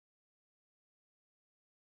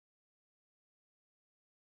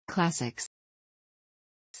Classics.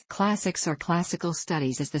 Classics or classical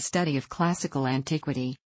studies is the study of classical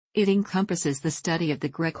antiquity. It encompasses the study of the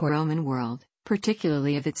Greco-Roman world,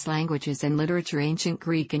 particularly of its languages and literature, ancient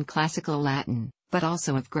Greek and classical Latin, but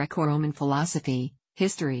also of Greco-Roman philosophy,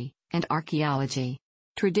 history, and archaeology.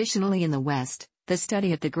 Traditionally in the West, the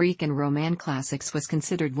study of the Greek and Roman classics was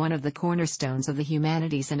considered one of the cornerstones of the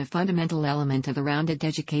humanities and a fundamental element of a rounded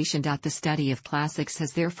education. The study of classics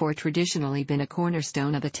has therefore traditionally been a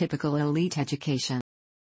cornerstone of a typical elite education.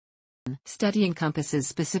 Study encompasses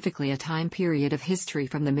specifically a time period of history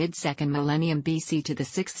from the mid-2nd millennium BC to the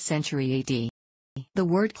 6th century AD. The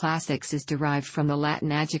word classics is derived from the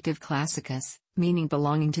Latin adjective classicus, meaning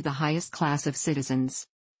belonging to the highest class of citizens.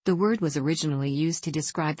 The word was originally used to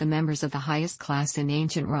describe the members of the highest class in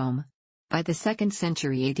ancient Rome. By the 2nd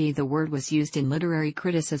century AD, the word was used in literary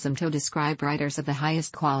criticism to describe writers of the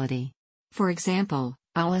highest quality. For example,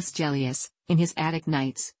 Aulus Gellius, in his Attic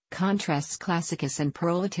Nights, contrasts classicus and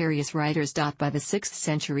proletarius writers. By the 6th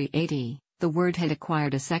century AD, the word had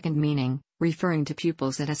acquired a second meaning, referring to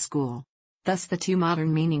pupils at a school. Thus the two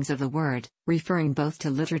modern meanings of the word, referring both to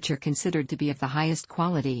literature considered to be of the highest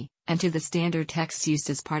quality, and to the standard texts used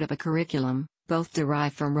as part of a curriculum, both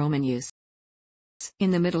derive from Roman use. In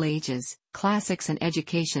the Middle Ages, classics and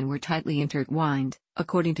education were tightly intertwined.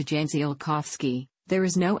 According to Jan Ziolkowski, there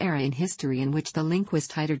is no era in history in which the link was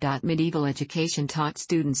tighter. Medieval education taught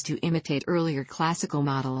students to imitate earlier classical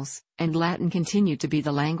models, and Latin continued to be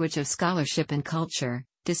the language of scholarship and culture,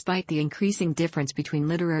 despite the increasing difference between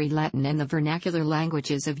literary Latin and the vernacular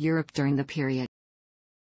languages of Europe during the period.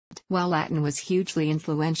 While Latin was hugely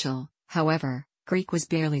influential, however, Greek was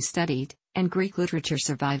barely studied, and Greek literature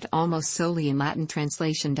survived almost solely in Latin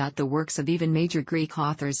translation. The works of even major Greek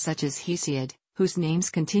authors such as Hesiod, whose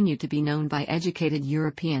names continue to be known by educated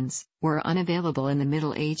Europeans, were unavailable in the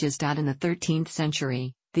Middle Ages. In the 13th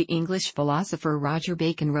century, the English philosopher Roger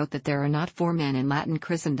Bacon wrote that there are not 4 men in Latin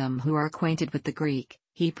Christendom who are acquainted with the Greek,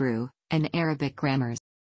 Hebrew, and Arabic grammars.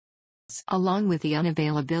 Along with the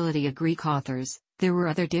unavailability of Greek authors, there were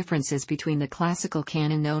other differences between the classical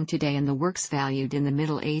canon known today and the works valued in the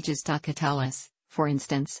Middle Ages. Catullus, for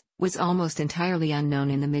instance, was almost entirely unknown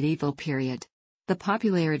in the medieval period. The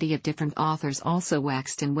popularity of different authors also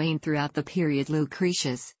waxed and waned throughout the period.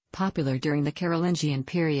 Lucretius, popular during the Carolingian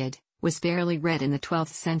period, was barely read in the 12th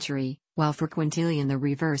century, while for Quintilian the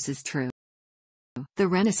reverse is true. The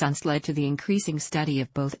Renaissance led to the increasing study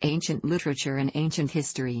of both ancient literature and ancient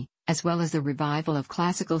history, as well as the revival of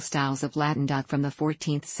classical styles of Latin. From the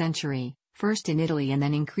 14th century, first in Italy and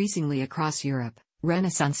then increasingly across Europe,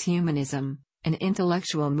 Renaissance humanism, an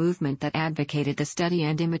intellectual movement that advocated the study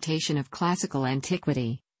and imitation of classical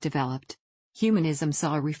antiquity, developed. Humanism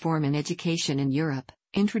saw a reform in education in Europe,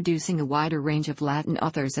 introducing a wider range of Latin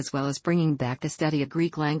authors as well as bringing back the study of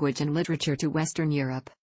Greek language and literature to Western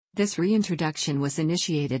Europe. This reintroduction was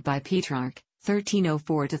initiated by Petrarch,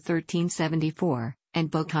 1304–1374,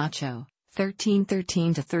 and Boccaccio,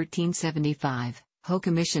 1313–1375, who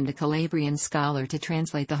commissioned a Calabrian scholar to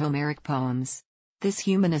translate the Homeric poems. This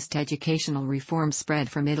humanist educational reform spread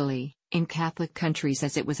from Italy, in Catholic countries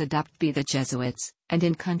as it was adopted by the Jesuits, and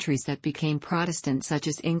in countries that became Protestant such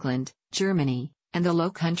as England, Germany, and the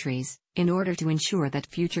Low Countries, in order to ensure that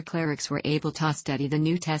future clerics were able to study the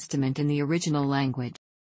New Testament in the original language.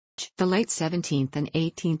 The late 17th and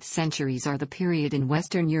 18th centuries are the period in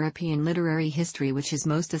Western European literary history which is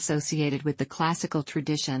most associated with the classical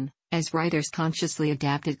tradition, as writers consciously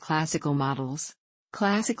adapted classical models.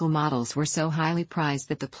 Classical models were so highly prized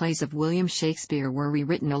that the plays of William Shakespeare were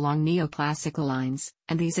rewritten along neoclassical lines,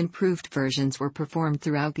 and these improved versions were performed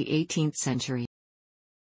throughout the 18th century.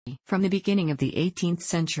 From the beginning of the 18th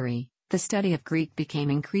century, the study of Greek became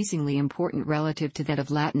increasingly important relative to that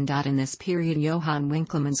of Latin. In this period, Johann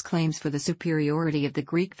Winckelmann's claims for the superiority of the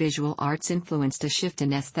Greek visual arts influenced a shift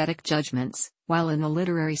in aesthetic judgments, while in the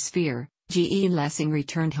literary sphere, G. E. Lessing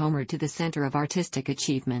returned homeward to the center of artistic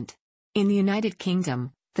achievement. In the United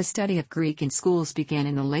Kingdom, the study of Greek in schools began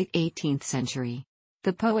in the late 18th century.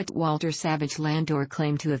 The poet Walter Savage Landor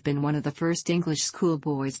claimed to have been one of the first English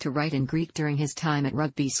schoolboys to write in Greek during his time at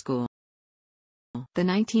Rugby School. The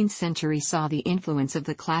 19th century saw the influence of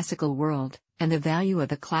the classical world, and the value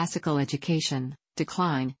of a classical education,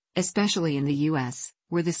 decline, especially in the U.S.,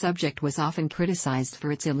 where the subject was often criticized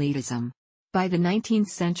for its elitism. By the 19th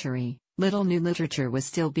century, little new literature was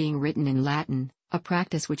still being written in Latin, a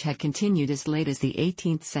practice which had continued as late as the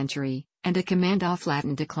 18th century, and a command of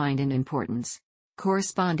Latin declined in importance.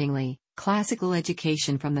 Correspondingly, classical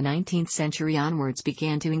education from the 19th century onwards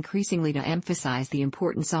began to increasingly emphasize the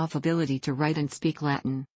importance of ability to write and speak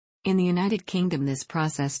Latin. In the United Kingdom, this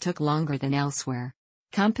process took longer than elsewhere.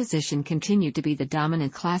 Composition continued to be the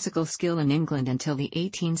dominant classical skill in England until the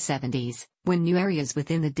 1870s, when new areas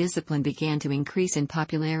within the discipline began to increase in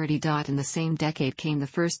popularity. In the same decade came the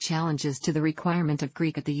first challenges to the requirement of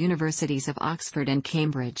Greek at the universities of Oxford and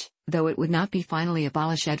Cambridge, though it would not be finally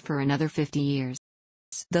abolished for another 50 years.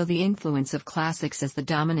 Though the influence of classics as the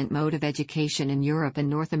dominant mode of education in Europe and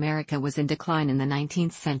North America was in decline in the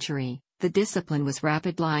 19th century, the discipline was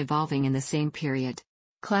rapidly evolving in the same period.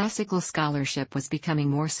 Classical scholarship was becoming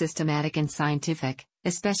more systematic and scientific,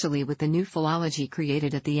 especially with the new philology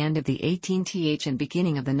created at the end of the 18th and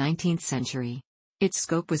beginning of the 19th century. Its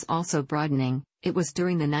scope was also broadening. It was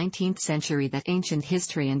during the 19th century that ancient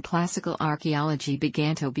history and classical archaeology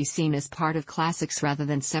began to be seen as part of classics rather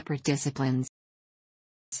than separate disciplines.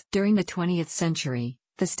 During the 20th century,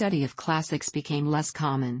 the study of classics became less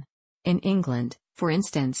common. In England, for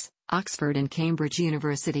instance, Oxford and Cambridge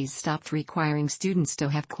universities stopped requiring students to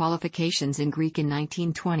have qualifications in Greek in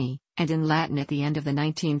 1920, and in Latin at the end of the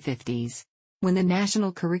 1950s. When the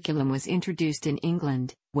national curriculum was introduced in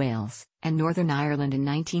England, Wales, and Northern Ireland in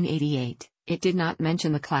 1988, it did not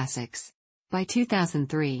mention the classics. By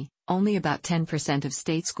 2003, only about 10% of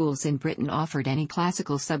state schools in Britain offered any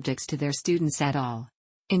classical subjects to their students at all.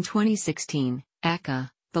 In 2016, ACA,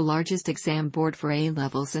 the largest exam board for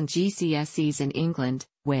A-levels and GCSEs in England,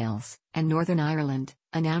 Wales, and Northern Ireland,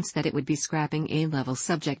 announced that it would be scrapping A-level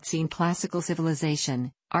subjects in classical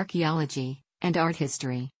civilization, archaeology, and art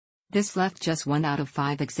history. This left just 1 out of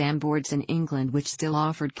 5 exam boards in England which still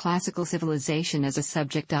offered classical civilization as a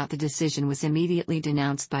subject. The decision was immediately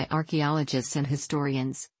denounced by archaeologists and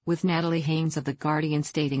historians, with Natalie Haynes of The Guardian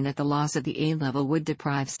stating that the loss of the A-level would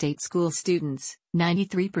deprive state school students,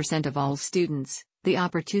 93% of all students, the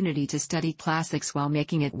opportunity to study classics while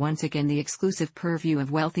making it once again the exclusive purview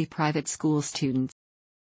of wealthy private school students.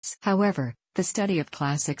 However, the study of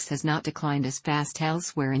classics has not declined as fast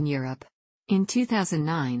elsewhere in Europe. In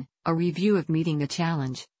 2009, a review of Meeting the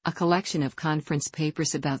Challenge, a collection of conference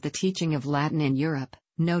papers about the teaching of Latin in Europe,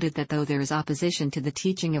 noted that though there is opposition to the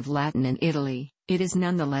teaching of Latin in Italy, it is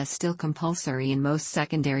nonetheless still compulsory in most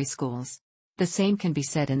secondary schools. The same can be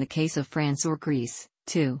said in the case of France or Greece,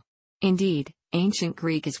 too. Indeed, Ancient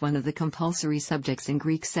Greek is one of the compulsory subjects in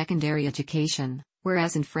Greek secondary education,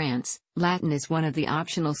 whereas in France, Latin is one of the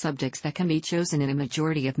optional subjects that can be chosen in a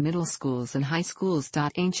majority of middle schools and high schools.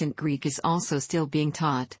 Ancient Greek is also still being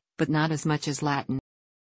taught, but not as much as Latin.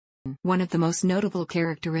 One of the most notable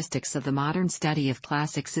characteristics of the modern study of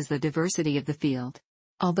classics is the diversity of the field.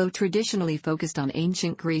 Although traditionally focused on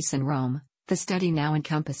ancient Greece and Rome, the study now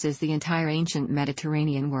encompasses the entire ancient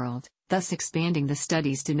Mediterranean world, thus expanding the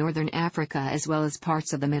studies to northern Africa as well as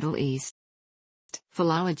parts of the Middle East.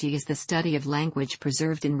 Philology is the study of language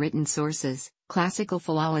preserved in written sources. Classical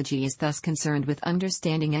philology is thus concerned with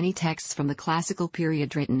understanding any texts from the classical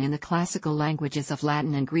period written in the classical languages of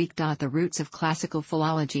Latin and Greek. The roots of classical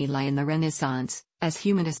philology lie in the Renaissance, as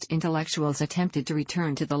humanist intellectuals attempted to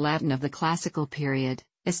return to the Latin of the classical period,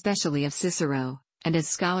 especially of Cicero, and as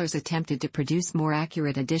scholars attempted to produce more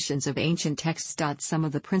accurate editions of ancient texts. Some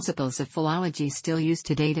of the principles of philology still used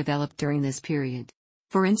today developed during this period.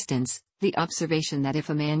 For instance, the observation that if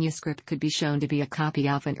a manuscript could be shown to be a copy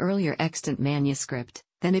of an earlier extant manuscript,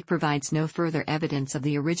 then it provides no further evidence of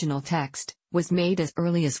the original text, was made as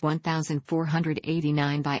early as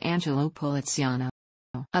 1489 by Angelo Poliziano.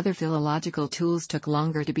 Other philological tools took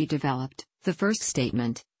longer to be developed. The first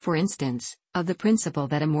statement, for instance, of the principle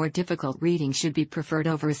that a more difficult reading should be preferred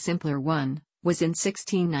over a simpler one, was in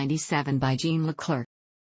 1697 by Jean Leclerc.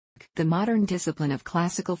 The modern discipline of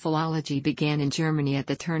classical philology began in Germany at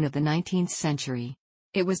the turn of the 19th century.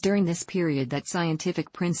 It was during this period that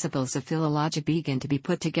scientific principles of philology began to be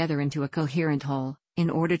put together into a coherent whole, in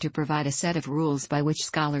order to provide a set of rules by which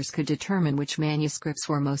scholars could determine which manuscripts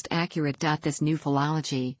were most accurate. This new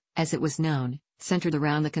philology, as it was known, centered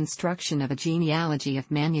around the construction of a genealogy of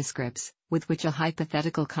manuscripts, with which a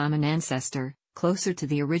hypothetical common ancestor, closer to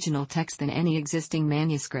the original text than any existing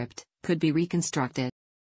manuscript, could be reconstructed.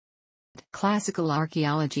 Classical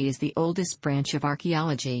archaeology is the oldest branch of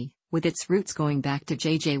archaeology, with its roots going back to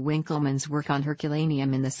J.J. Winckelmann's work on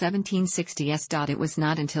Herculaneum in the 1760s. It was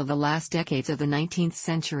not until the last decades of the 19th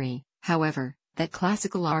century, however, that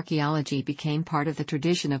classical archaeology became part of the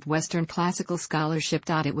tradition of Western classical scholarship.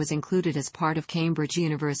 It was included as part of Cambridge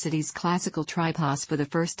University's classical tripos for the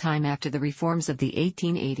first time after the reforms of the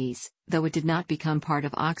 1880s, though it did not become part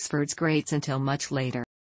of Oxford's grades until much later.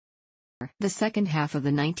 The second half of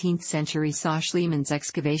the 19th century saw Schliemann's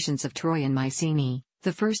excavations of Troy and Mycenae,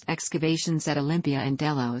 the first excavations at Olympia and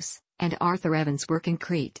Delos, and Arthur Evans' work in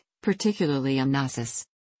Crete, particularly on Knossos.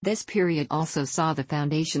 This period also saw the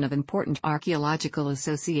foundation of important archaeological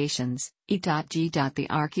associations, e.g. the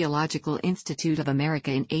Archaeological Institute of America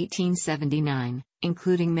in 1879,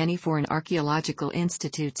 including many foreign archaeological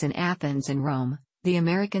institutes in Athens and Rome, the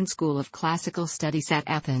American School of Classical Studies at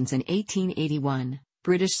Athens in 1881,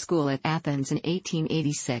 British School at Athens in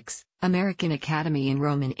 1886, American Academy in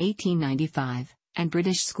Rome in 1895, and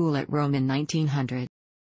British School at Rome in 1900.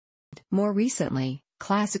 More recently,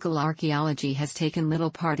 classical archaeology has taken little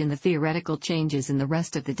part in the theoretical changes in the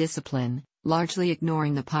rest of the discipline, largely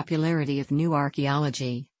ignoring the popularity of new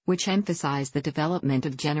archaeology, which emphasized the development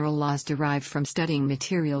of general laws derived from studying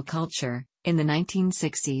material culture. In the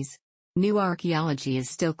 1960s, new archaeology is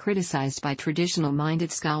still criticized by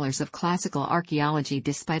traditional-minded scholars of classical archaeology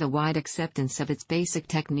despite a wide acceptance of its basic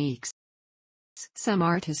techniques. Some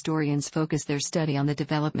art historians focus their study on the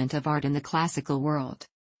development of art in the classical world.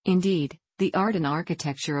 Indeed, the art and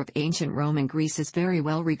architecture of ancient Rome and Greece is very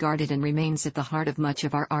well regarded and remains at the heart of much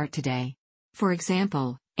of our art today. For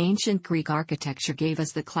example, ancient Greek architecture gave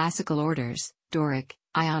us the classical orders, Doric,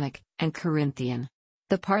 Ionic, and Corinthian.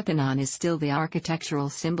 The Parthenon is still the architectural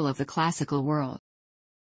symbol of the classical world.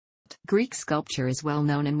 Greek sculpture is well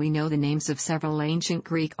known, and we know the names of several ancient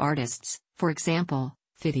Greek artists, for example,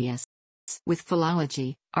 Phidias. With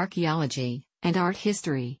philology, archaeology, and art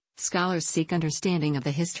history, scholars seek understanding of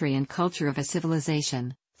the history and culture of a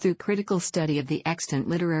civilization, through critical study of the extant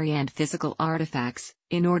literary and physical artifacts,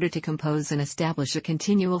 in order to compose and establish a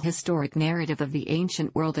continual historic narrative of the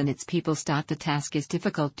ancient world and its peoples. The task is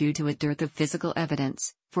difficult due to a dearth of physical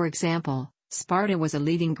evidence. For example, Sparta was a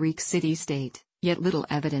leading Greek city-state, yet little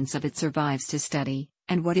evidence of it survives to study,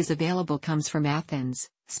 and what is available comes from Athens,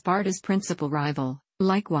 Sparta's principal rival.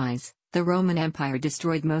 Likewise, the Roman Empire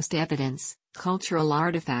destroyed most evidence, cultural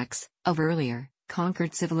artifacts, of earlier,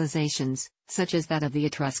 conquered civilizations, such as that of the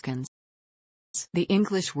Etruscans. The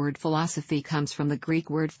English word philosophy comes from the Greek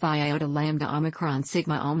word phi iota lambda omicron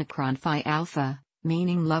sigma omicron phi alpha,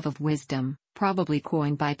 meaning love of wisdom, probably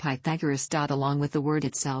coined by Pythagoras. Along with the word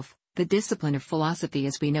itself, the discipline of philosophy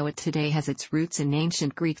as we know it today has its roots in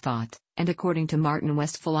ancient Greek thought, and according to Martin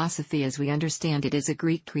West, philosophy as we understand it is a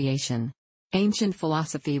Greek creation. Ancient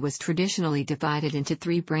philosophy was traditionally divided into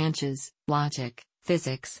three branches: logic,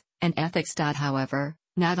 physics, and ethics. However,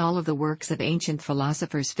 not all of the works of ancient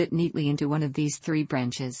philosophers fit neatly into one of these three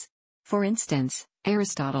branches. For instance,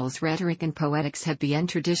 Aristotle's rhetoric and poetics have been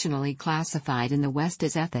traditionally classified in the West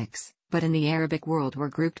as ethics, but in the Arabic world were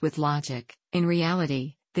grouped with logic. In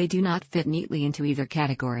reality, they do not fit neatly into either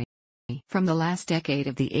category. From the last decade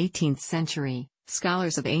of the 18th century,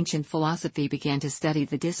 scholars of ancient philosophy began to study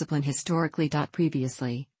the discipline historically.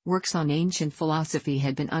 Previously, works on ancient philosophy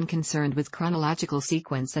had been unconcerned with chronological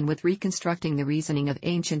sequence and with reconstructing the reasoning of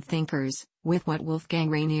ancient thinkers. With what Wolfgang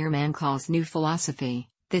Rainier Mann calls new philosophy,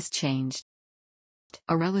 this changed.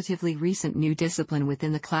 A relatively recent new discipline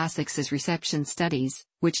within the classics is reception studies,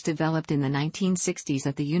 which developed in the 1960s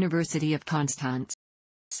at the University of Constance.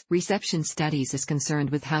 Reception studies is concerned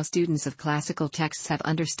with how students of classical texts have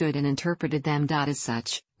understood and interpreted them. As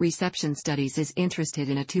such, reception studies is interested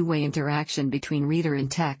in a two-way interaction between reader and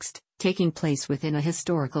text, taking place within a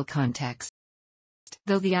historical context.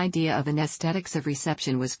 Though the idea of an aesthetics of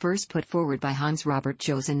reception was first put forward by Hans Robert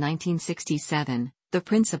Joes in 1967, the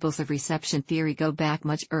principles of reception theory go back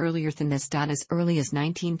much earlier than this. As early as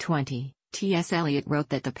 1920, T.S. Eliot wrote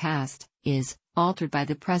that the past is altered by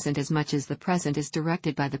the present as much as the present is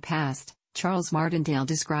directed by the past. Charles Martindale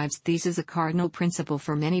describes these as a cardinal principle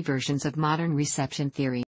for many versions of modern reception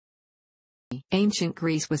theory. Ancient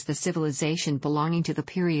Greece was the civilization belonging to the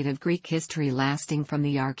period of Greek history lasting from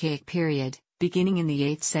the Archaic period, beginning in the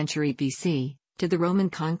 8th century BC, to the Roman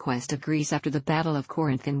conquest of Greece after the Battle of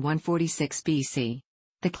Corinth in 146 BC.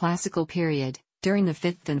 The Classical period, during the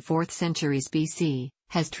 5th and 4th centuries BC,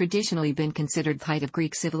 has traditionally been considered the height of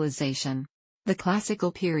Greek civilization. The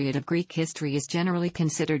classical period of Greek history is generally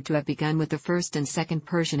considered to have begun with the First and Second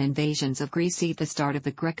Persian invasions of Greece at the start of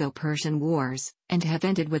the Greco-Persian Wars, and to have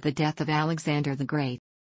ended with the death of Alexander the Great.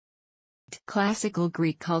 Classical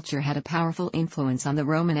Greek culture had a powerful influence on the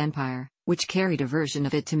Roman Empire, which carried a version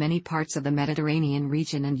of it to many parts of the Mediterranean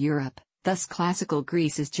region and Europe. Thus, classical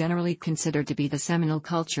Greece is generally considered to be the seminal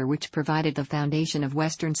culture which provided the foundation of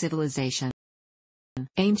Western civilization.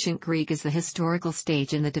 Ancient Greek is the historical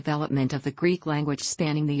stage in the development of the Greek language,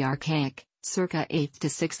 spanning the Archaic, circa 8th to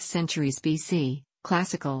 6th centuries BC,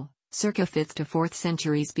 Classical, circa 5th to 4th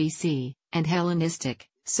centuries BC, and Hellenistic,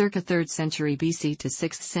 circa 3rd century BC to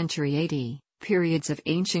 6th century AD, periods of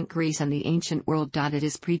ancient Greece and the ancient world. It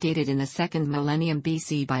is predated in the 2nd millennium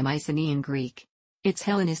BC by Mycenaean Greek. Its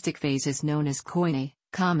Hellenistic phase is known as Koine,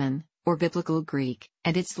 common, or Biblical Greek,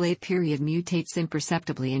 and its late period mutates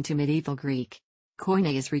imperceptibly into medieval Greek.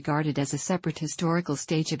 Koine is regarded as a separate historical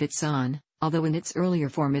stage of its own, although in its earlier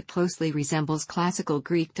form it closely resembles Classical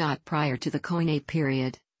Greek. Prior to the Koine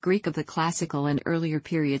period, Greek of the Classical and earlier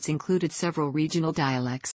periods included several regional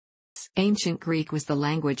dialects. Ancient Greek was the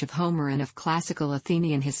language of Homer and of classical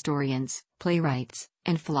Athenian historians, playwrights,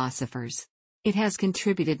 and philosophers. It has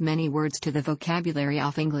contributed many words to the vocabulary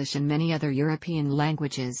of English and many other European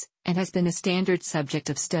languages, and has been a standard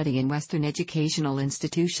subject of study in Western educational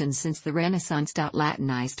institutions since the Renaissance.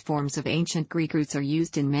 Latinized forms of ancient Greek roots are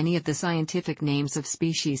used in many of the scientific names of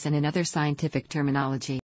species and in other scientific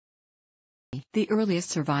terminology. The earliest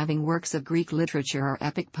surviving works of Greek literature are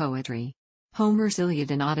epic poetry. Homer's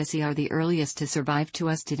Iliad and Odyssey are the earliest to survive to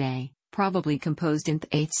us today, probably composed in the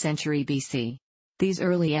 8th century BC. These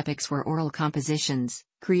early epics were oral compositions,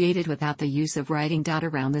 created without the use of writing.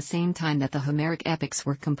 Around the same time that the Homeric epics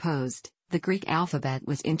were composed, the Greek alphabet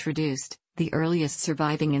was introduced. The earliest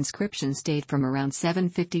surviving inscriptions date from around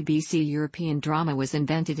 750 BC. European drama was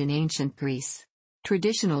invented in ancient Greece.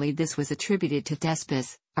 Traditionally, this was attributed to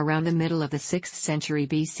Thespis, around the middle of the 6th century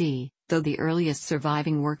BC, though the earliest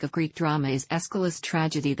surviving work of Greek drama is Aeschylus'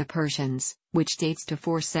 tragedy The Persians, which dates to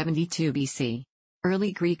 472 BC.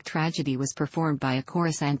 Early Greek tragedy was performed by a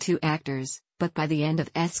chorus and 2 actors, but by the end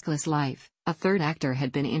of Aeschylus' life, a 3rd actor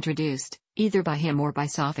had been introduced, either by him or by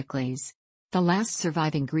Sophocles. The last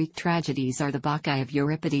surviving Greek tragedies are the Bacchae of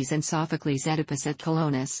Euripides and Sophocles' Oedipus at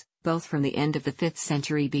Colonus, both from the end of the 5th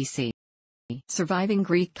century BC. Surviving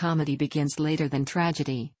Greek comedy begins later than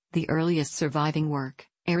tragedy. The earliest surviving work,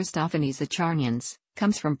 Aristophanes' Acharnians,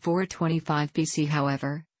 comes from 425 BC.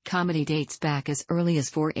 However, comedy dates back as early as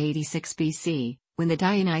 486 BC, when the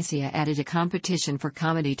Dionysia added a competition for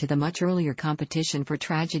comedy to the much earlier competition for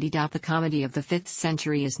tragedy. The comedy of the 5th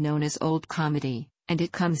century is known as Old Comedy, and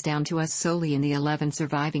it comes down to us solely in the 11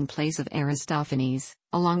 surviving plays of Aristophanes,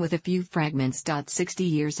 along with a few fragments. 60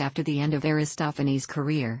 years after the end of Aristophanes'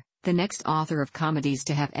 career, the next author of comedies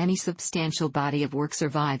to have any substantial body of work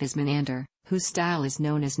survive is Menander, whose style is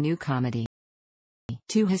known as New Comedy.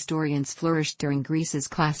 2 historians flourished during Greece's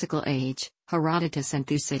classical age, Herodotus and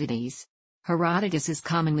Thucydides. Herodotus is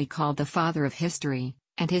commonly called the father of history,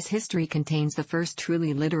 and his history contains the first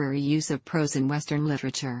truly literary use of prose in Western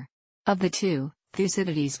literature. Of the 2,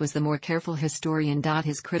 Thucydides was the more careful historian.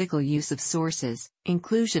 His critical use of sources,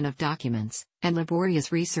 inclusion of documents, and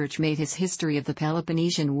laborious research made his history of the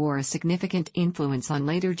Peloponnesian War a significant influence on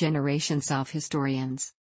later generations of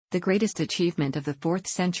historians. The greatest achievement of the 4th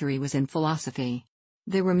century was in philosophy.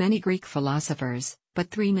 There were many Greek philosophers, but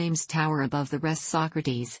 3 names tower above the rest: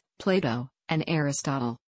 Socrates, Plato, and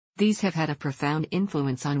Aristotle. These have had a profound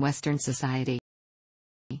influence on Western society.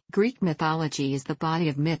 Greek mythology is the body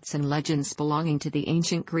of myths and legends belonging to the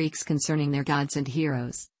ancient Greeks concerning their gods and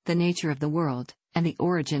heroes, the nature of the world, and the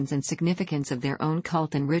origins and significance of their own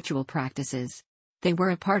cult and ritual practices. They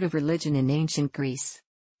were a part of religion in ancient Greece.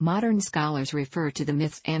 Modern scholars refer to the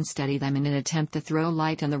myths and study them in an attempt to throw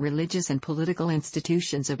light on the religious and political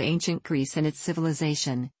institutions of ancient Greece and its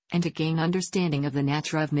civilization, and to gain understanding of the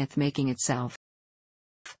nature of myth-making itself.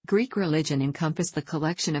 Greek religion encompassed the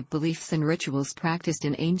collection of beliefs and rituals practiced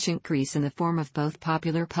in ancient Greece in the form of both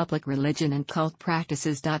popular public religion and cult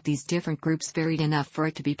practices. These different groups varied enough for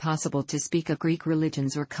it to be possible to speak of Greek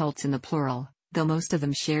religions or cults in the plural, though most of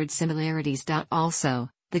them shared similarities. Also,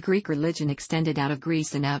 the Greek religion extended out of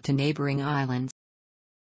Greece and out to neighboring islands.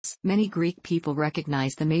 Many Greek people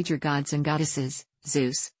recognized the major gods and goddesses: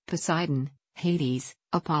 Zeus, Poseidon, Hades,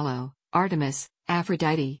 Apollo, Artemis,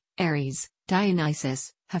 Aphrodite, Ares,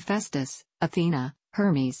 Dionysus, Hephaestus, Athena,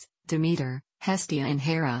 Hermes, Demeter, Hestia and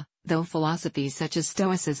Hera, though philosophies such as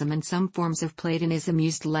Stoicism and some forms of Platonism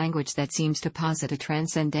used language that seems to posit a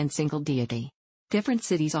transcendent single deity. Different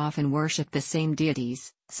cities often worshipped the same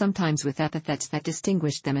deities, sometimes with epithets that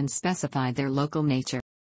distinguished them and specified their local nature.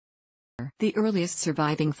 The earliest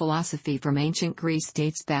surviving philosophy from ancient Greece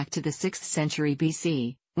dates back to the 6th century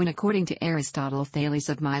BC, when according to Aristotle Thales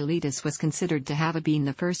of Miletus was considered to have been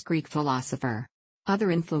the first Greek philosopher.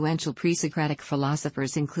 Other influential pre-Socratic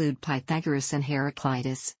philosophers include Pythagoras and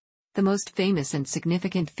Heraclitus. The most famous and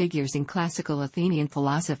significant figures in classical Athenian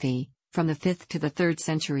philosophy, from the 5th to the 3rd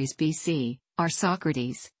centuries BC, are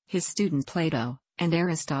Socrates, his student Plato, and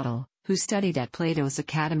Aristotle, who studied at Plato's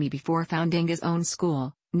academy before founding his own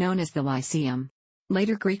school, known as the Lyceum.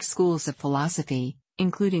 Later Greek schools of philosophy,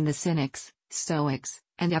 including the Cynics, Stoics,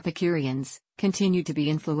 and Epicureans, continued to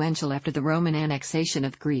be influential after the Roman annexation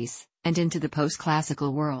of Greece, and into the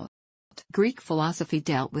post-classical world. Greek philosophy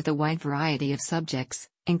dealt with a wide variety of subjects,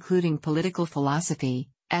 including political philosophy,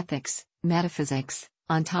 ethics, metaphysics,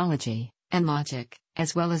 ontology, and logic,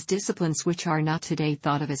 as well as disciplines which are not today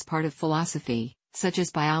thought of as part of philosophy, such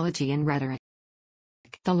as biology and rhetoric.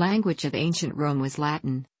 The language of ancient Rome was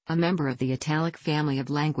Latin, a member of the Italic family of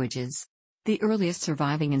languages. The earliest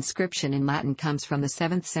surviving inscription in Latin comes from the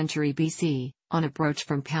 7th century BC, on a brooch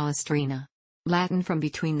from Palestrina. Latin from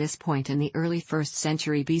between this point and the early 1st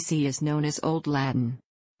century BC is known as Old Latin.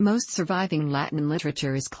 Most surviving Latin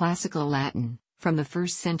literature is Classical Latin, from the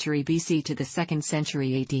 1st century BC to the 2nd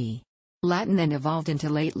century AD. Latin then evolved into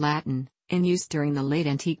Late Latin, in use during the late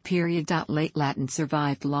antique period. Late Latin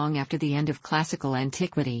survived long after the end of classical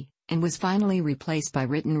antiquity, and was finally replaced by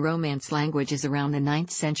written Romance languages around the 9th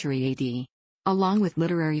century AD. Along with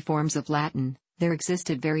literary forms of Latin, there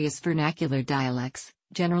existed various vernacular dialects,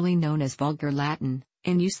 generally known as Vulgar Latin,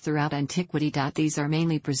 in use throughout antiquity. These are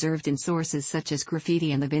mainly preserved in sources such as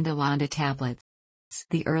graffiti and the Vindolanda tablets.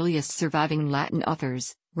 The earliest surviving Latin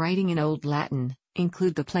authors, writing in Old Latin,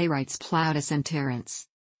 include the playwrights Plautus and Terence.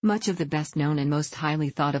 Much of the best-known and most highly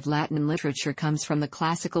thought-of Latin literature comes from the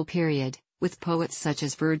classical period, with poets such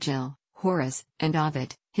as Virgil, Horace, and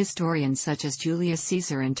Ovid, historians such as Julius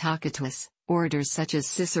Caesar and Tacitus, orators such as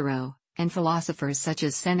Cicero, and philosophers such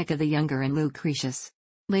as Seneca the Younger and Lucretius.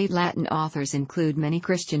 Late Latin authors include many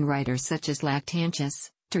Christian writers such as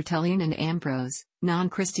Lactantius, Tertullian and Ambrose.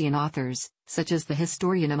 Non-Christian authors, such as the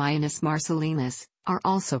historian Ammianus Marcellinus, are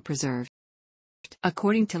also preserved.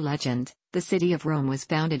 According to legend, the city of Rome was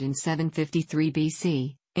founded in 753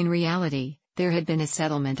 BC. In reality, there had been a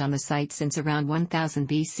settlement on the site since around 1000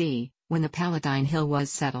 BC, when the Palatine Hill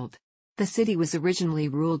was settled. The city was originally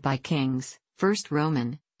ruled by kings, first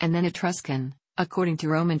Roman, and then Etruscan. According to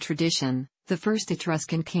Roman tradition, the first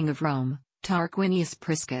Etruscan king of Rome, Tarquinius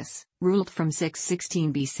Priscus, ruled from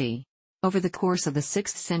 616 BC. Over the course of the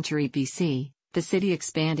 6th century BC, the city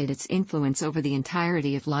expanded its influence over the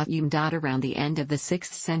entirety of Latium. Around the end of the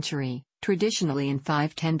 6th century, traditionally in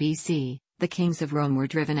 510 BC, the kings of Rome were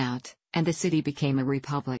driven out, and the city became a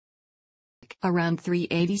republic. Around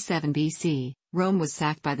 387 BC, Rome was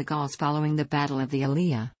sacked by the Gauls following the Battle of the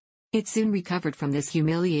Allia. It soon recovered from this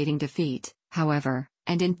humiliating defeat, however,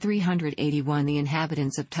 and in 381 the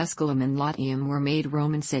inhabitants of Tusculum and Latium were made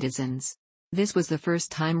Roman citizens. This was the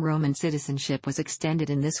first time Roman citizenship was extended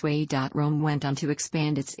in this way. Rome went on to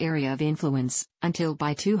expand its area of influence, until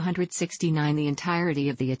by 269 the entirety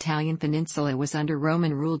of the Italian peninsula was under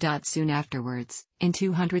Roman rule. Soon afterwards, in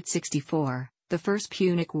 264, the First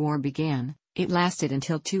Punic War began. It lasted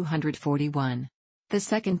until 241. The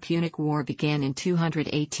Second Punic War began in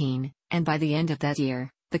 218, and by the end of that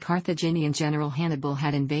year, the Carthaginian general Hannibal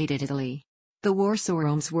had invaded Italy. The war saw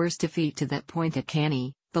Rome's worst defeat to that point at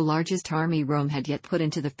Cannae. The largest army Rome had yet put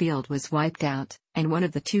into the field was wiped out, and one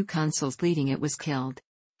of the two consuls leading it was killed.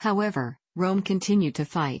 However, Rome continued to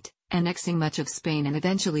fight, annexing much of Spain and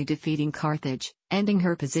eventually defeating Carthage, ending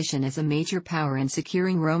her position as a major power and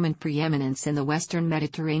securing Roman preeminence in the western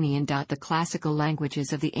Mediterranean. The classical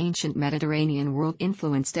languages of the ancient Mediterranean world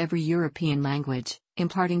influenced every European language,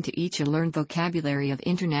 imparting to each a learned vocabulary of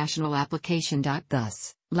international application.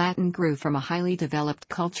 Thus, Latin grew from a highly developed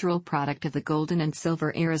cultural product of the Golden and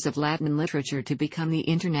Silver eras of Latin literature to become the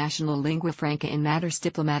international lingua franca in matters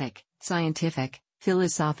diplomatic, scientific,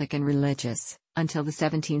 philosophic and religious, until the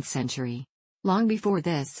 17th century. Long before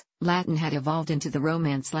this, Latin had evolved into the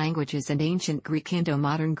Romance languages and ancient Greek,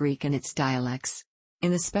 Indo-modern Greek and its dialects.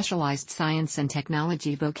 In the specialized science and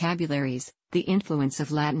technology vocabularies, the influence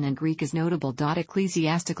of Latin and Greek is notable.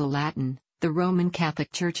 Ecclesiastical Latin, the Roman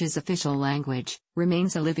Catholic Church's official language,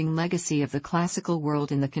 remains a living legacy of the classical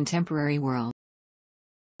world in the contemporary world.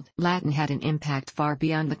 Latin had an impact far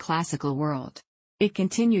beyond the classical world. It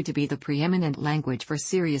continued to be the preeminent language for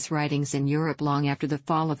serious writings in Europe long after the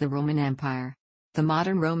fall of the Roman Empire. The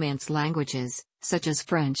modern Romance languages, such as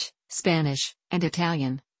French, Spanish, and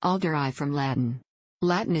Italian, all derive from Latin.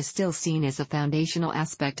 Latin is still seen as a foundational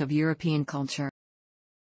aspect of European culture.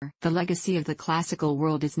 The legacy of the classical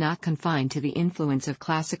world is not confined to the influence of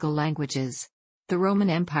classical languages. The Roman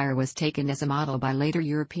Empire was taken as a model by later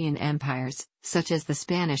European empires, such as the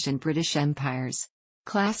Spanish and British empires.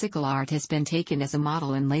 Classical art has been taken as a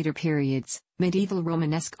model in later periods. Medieval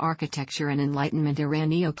Romanesque architecture and Enlightenment era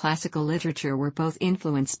neoclassical literature were both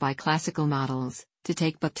influenced by classical models, to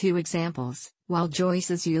take but two examples, while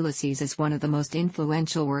Joyce's Ulysses is one of the most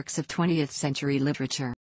influential works of 20th century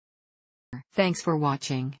literature. Thanks for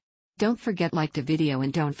watching. Don't forget to like the video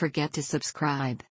and don't forget to subscribe.